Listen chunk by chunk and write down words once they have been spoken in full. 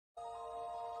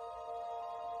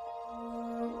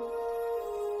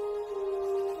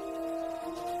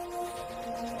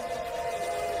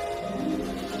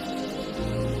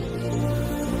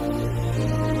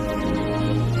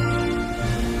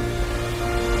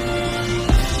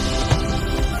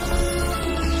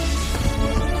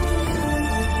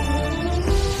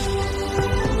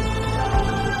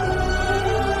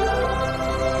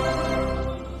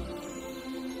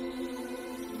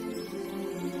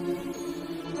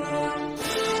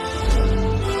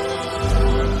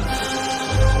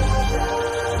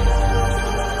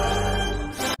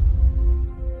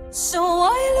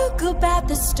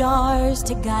stars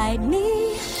to guide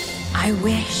me. I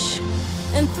wish.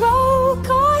 And throw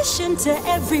caution to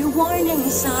every warning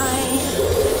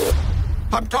sign.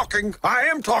 I'm talking. I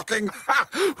am talking.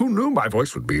 Ha! Who knew my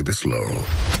voice would be this low?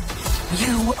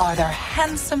 You are their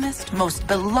handsomest, most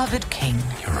beloved king.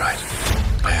 You're right.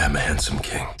 I am a handsome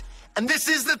king. And this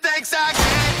is the thanks I get.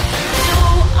 So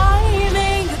I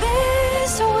make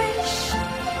this wish.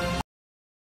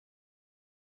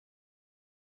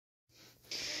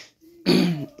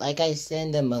 Like I said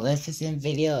in the Maleficent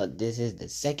video, this is the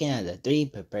second of the 3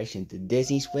 preparation to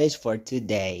Disney's wish for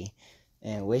today.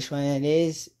 And which one it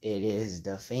is? It is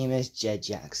the Famous Jett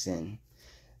Jackson.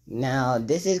 Now,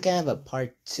 this is kind of a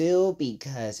part 2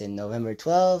 because in November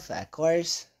 12th, of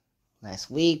course,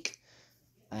 last week,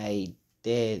 I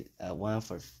did one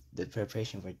for the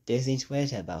preparation for Disney's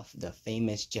wish about the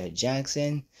Famous Jett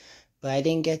Jackson. But I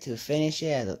didn't get to finish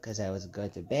it because I was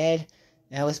going to bed.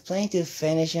 I was planning to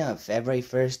finish it on February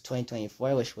 1st,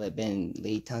 2024, which would have been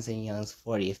Lee Thompson Young's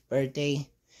 40th birthday.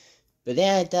 But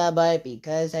then I thought about it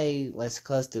because I was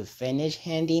close to finish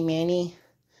Handy Manny.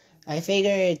 I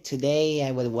figured today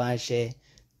I would watch it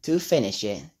to finish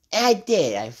it. And I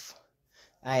did.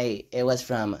 It was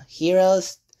from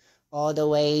Heroes all the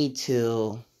way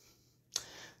to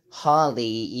Holly,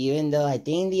 even though I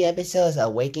think the episode is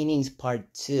Awakenings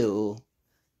Part 2.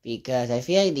 Because I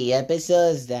feel like the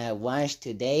episodes that I watched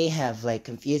today have like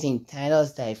confusing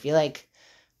titles that I feel like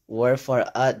were for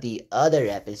the other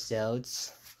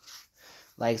episodes.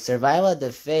 Like Survival of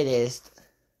the Fittest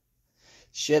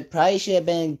should have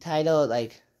been titled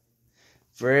like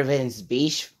Vervin's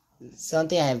Beach.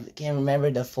 Something I can't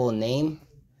remember the full name.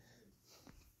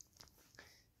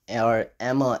 Or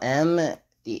MOM,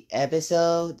 the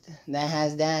episode that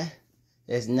has that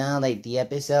is now like the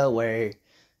episode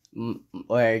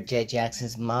where Jett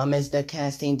Jackson's mom is the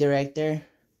casting director.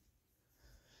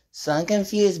 So I'm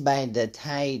confused by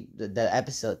the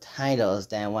episode titles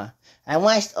that I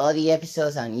watched all the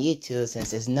episodes on YouTube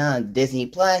since it's not on Disney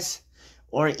Plus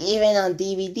or even on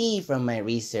DVD from my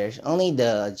research. Only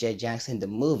the Jett Jackson the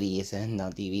movie isn't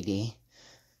on DVD,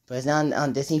 but it's not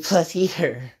on Disney Plus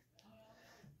either.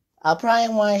 I'll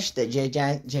probably watch the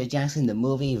Jett Jackson the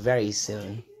movie very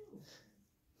soon.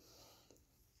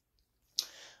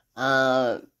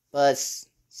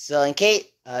 So in case,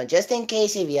 just in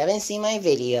case if you haven't seen my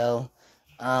video,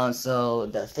 so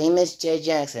the Famous Jett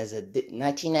Jackson is a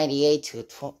 1998 to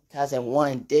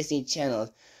 2001 Disney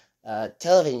Channel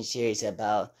television series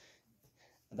about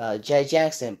Jett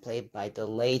Jackson, played by the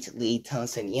late Lee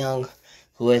Thompson Young,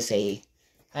 who is a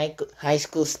high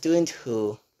school student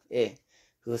who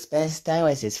spends time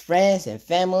with his friends and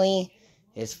family.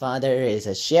 His father is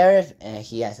a sheriff and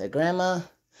he has a grandma.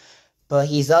 But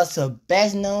he's also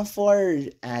best known for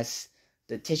as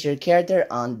the titular character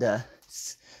on the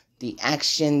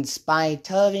action spy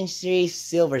television series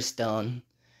Silverstone,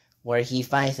 where he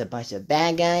fights a bunch of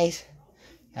bad guys,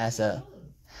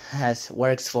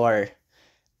 works for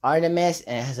Artemis,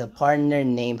 and has a partner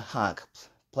named Hawk,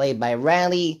 played by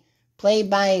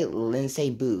Lindsay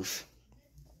Booth.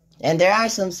 And there are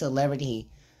some celebrity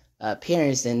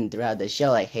appearances throughout the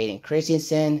show, like Hayden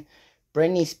Christensen,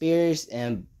 Britney Spears,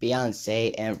 and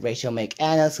Beyonce, and Rachel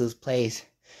McAdams, who plays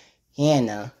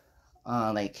Hannah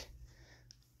on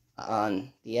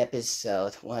the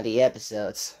episode, one of the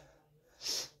episodes.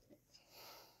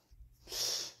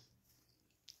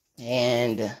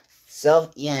 And so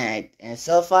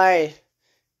far, if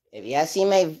you have seen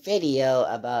my video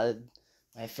about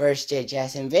my first Jett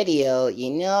Jackson video,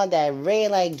 you know that I really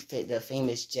liked the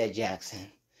Famous Jett Jackson.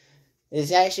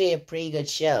 It's actually a pretty good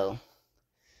show.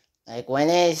 Like when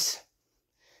it's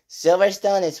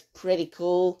Silverstone, it's pretty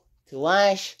cool to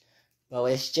watch, but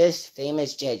it's just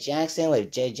Famous Jett Jackson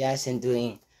with Jett Jackson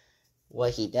doing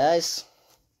what he does.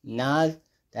 That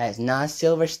is not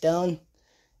Silverstone.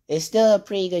 It's still a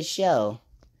pretty good show,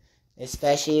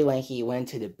 especially when he went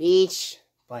to the beach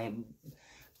playing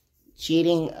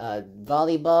cheating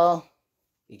volleyball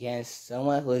against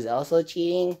someone who is also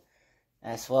cheating,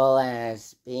 as well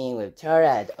as being with Tara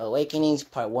at Awakenings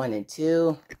Part 1 and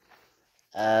 2.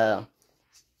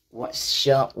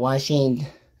 Watching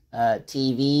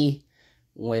TV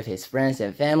with his friends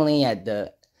and family at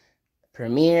the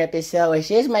premiere episode, which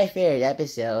is my favorite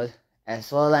episode,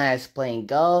 as well as playing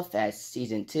golf at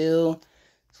season 2,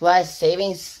 as well as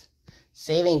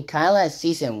saving Kyla at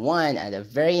season 1 at a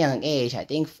very young age, I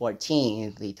think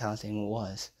 14 Lee Thompson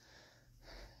was,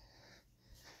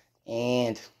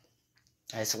 and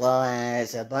as well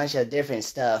as a bunch of different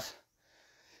stuff.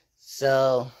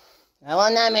 So I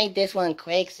will not make this one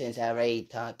quick since I already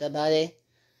talked about it.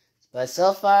 But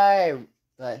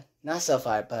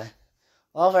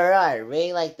overall, I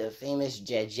really like the Famous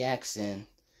Jett Jackson.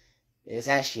 It's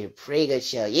actually a pretty good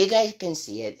show. You guys can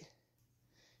see it.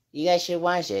 You guys should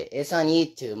watch it. It's on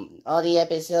YouTube. All the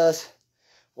episodes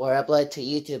were uploaded to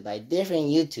YouTube by different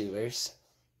YouTubers.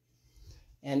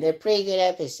 And they're pretty good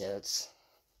episodes.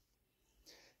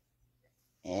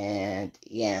 And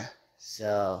yeah,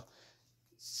 so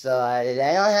I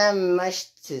don't have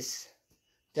much to.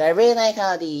 I really like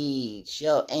how the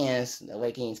show ends, The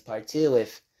Awakenings Part 2,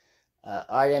 with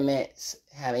Artemis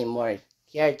having more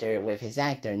character with his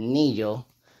actor Nigel,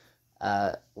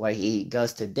 where he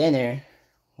goes to dinner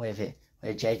with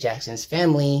Jett Jackson's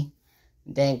family.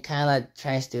 Then Kyla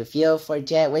tries to feel for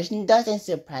Jett, which doesn't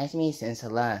surprise me since a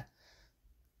lot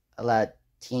of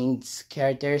teens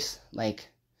characters like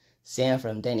Sam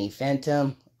from Danny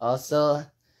Phantom also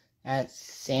at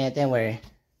Santa, where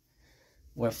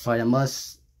for the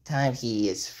most time she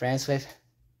is friends with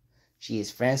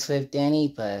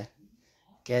Danny, but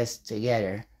gets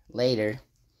together later.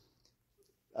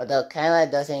 Although Kyla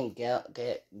doesn't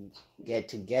get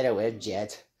together with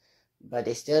Jett, but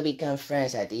they still become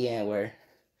friends at the end, where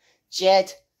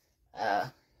Jett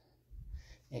and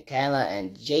Kyla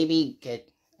and JB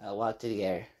get walk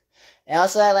together. And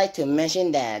also, I'd like to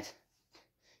mention that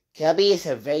Cubby is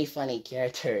a very funny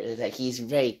character. Like,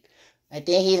 I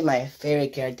think he's my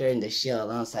favorite character in the show,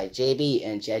 alongside JB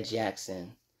and Jett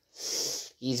Jackson.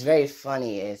 He's very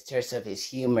funny in terms of his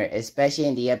humor, especially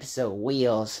in the episode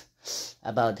Wheels,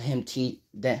 about him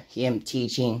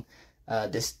teaching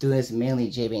the students, mainly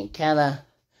JB and Kyla,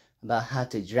 about how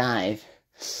to drive.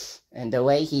 And the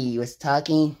way he was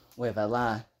talking with a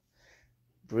lot of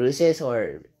bruises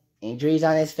or injuries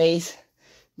on his face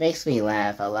makes me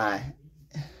laugh a lot.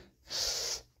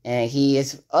 And he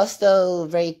is also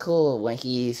very cool when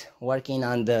he's working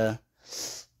on the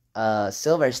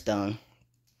Silverstone.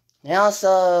 And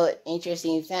also,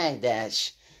 interesting fact that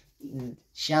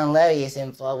Sean Levi is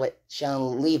involved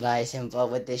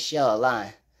with this show a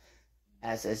lot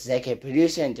as executive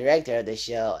producer and director of the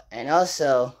show, and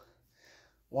also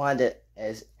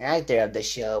as actor of the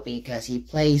show, because he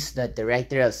plays the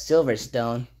director of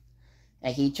Silverstone,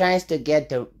 and he tries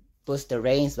to boost the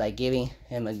ratings by giving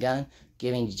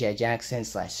Jett Jackson /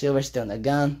 Silverstone a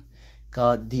gun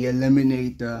called the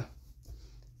Eliminator.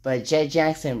 But Jett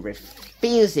Jackson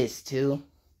refuses to,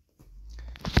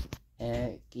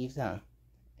 and keeps on.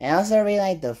 I also really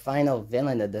like the final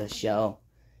villain of the show.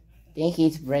 I think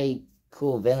he's a very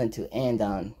cool villain to end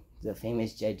on, the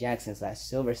Famous Jett Jackson /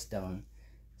 Silverstone,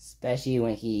 especially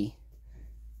when he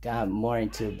got more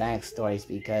into backstories,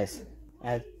 because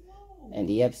in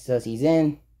the episodes he's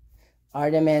in,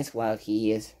 Artemis, while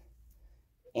he is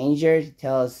injured,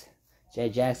 tells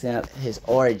Jett Jackson his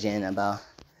origin, about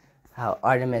how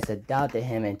Artemis adopted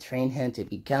him and trained him to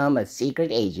become a secret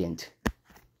agent.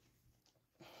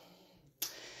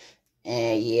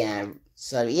 And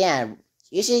yeah,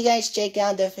 you should guys check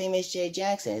out the Famous Jett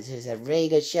Jackson. It's a really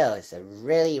good show. It's a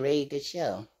really, really good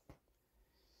show.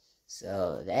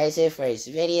 So that's it for this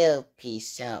video.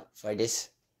 Peace out for this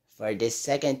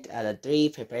second out of 3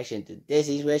 preparation to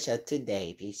Disney's Wish of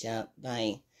today. Peace out.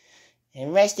 Bye.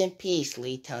 And rest in peace,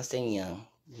 Lee Thompson Young.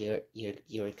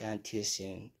 You're gone too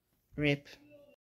soon. RIP.